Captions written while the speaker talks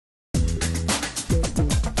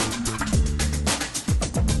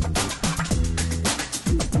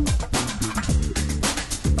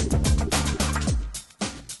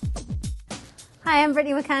Hi, I'm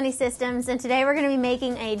Brittany with Condé Systems, and today we're going to be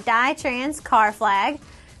making a DyeTrans car flag.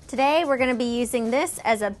 Today we're going to be using this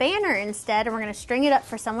as a banner instead, and we're going to string it up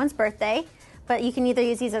for someone's birthday, but you can either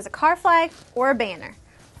use these as a car flag or a banner.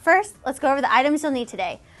 First, let's go over the items you'll need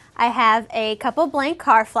today. I have a couple blank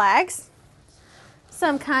car flags,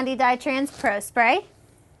 some Conde DyeTrans Pro Spray,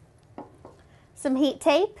 some heat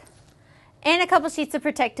tape, and a couple sheets of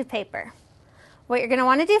protective paper. What you're going to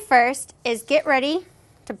want to do first is get ready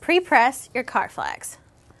to pre-press your car flags.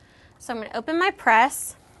 So I'm going to open my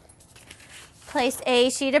press, place a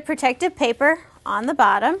sheet of protective paper on the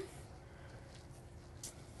bottom,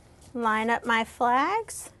 line up my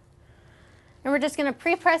flags, and we're just going to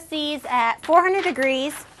pre-press these at 400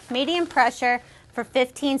 degrees, medium pressure for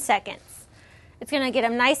 15 seconds. It's going to get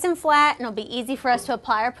them nice and flat, and it'll be easy for us to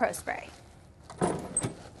apply our Pro Spray.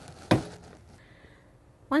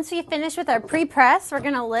 Once we finish with our pre-press, we're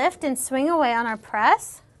going to lift and swing away on our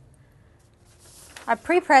press. Our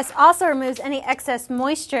pre-press also removes any excess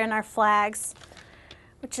moisture in our flags,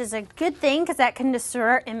 which is a good thing because that can distort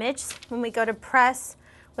our image when we go to press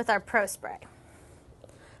with our Pro Spray.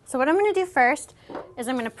 So what I'm going to do first is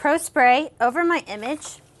I'm going to Pro Spray over my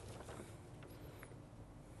image.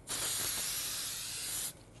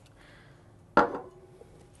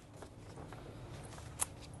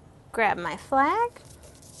 Grab my flag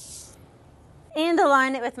and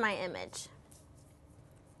align it with my image.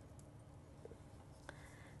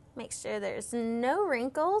 Make sure there's no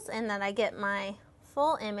wrinkles and that I get my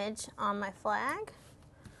full image on my flag.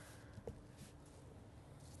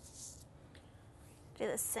 Do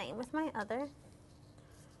the same with my other.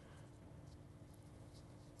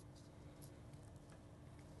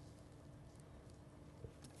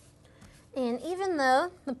 And even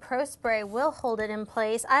though the Pro Spray will hold it in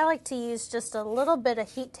place, I like to use just a little bit of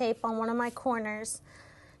heat tape on one of my corners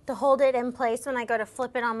to hold it in place when I go to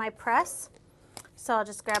flip it on my press. So I'll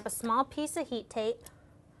just grab a small piece of heat tape,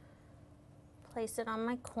 place it on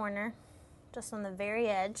my corner, just on the very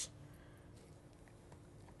edge.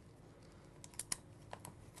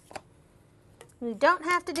 You don't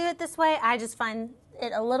have to do it this way, I just find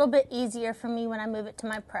it a little bit easier for me when I move it to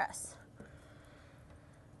my press.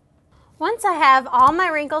 Once I have all my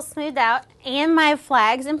wrinkles smoothed out and my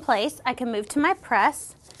flags in place, I can move to my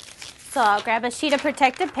press. So I'll grab a sheet of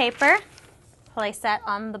protective paper, place that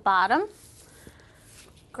on the bottom,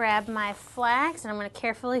 grab my flags, and I'm going to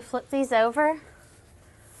carefully flip these over.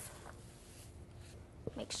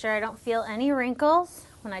 Make sure I don't feel any wrinkles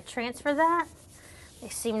when I transfer that. They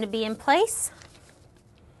seem to be in place.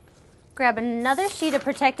 Grab another sheet of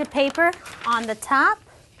protective paper on the top.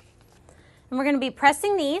 And we're going to be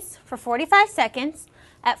pressing these for 45 seconds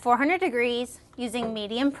at 400 degrees using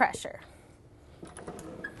medium pressure.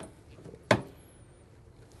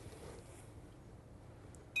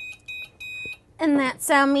 And that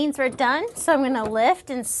sound means we're done. So I'm going to lift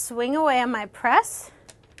and swing away on my press.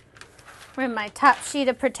 Remove my top sheet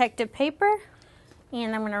of protective paper.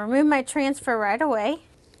 And I'm going to remove my transfer right away.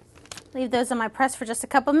 Leave those on my press for just a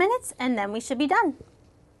couple minutes and then we should be done.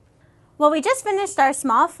 Well, we just finished our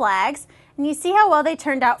small flags, and you see how well they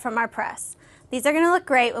turned out from our press. These are going to look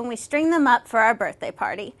great when we string them up for our birthday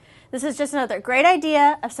party. This is just another great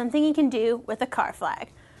idea of something you can do with a car flag.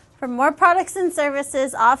 For more products and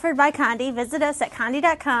services offered by Conde, visit us at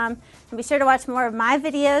Conde.com and be sure to watch more of my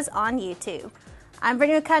videos on YouTube. I'm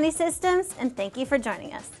Brittany with Conde Systems, and thank you for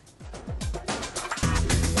joining us.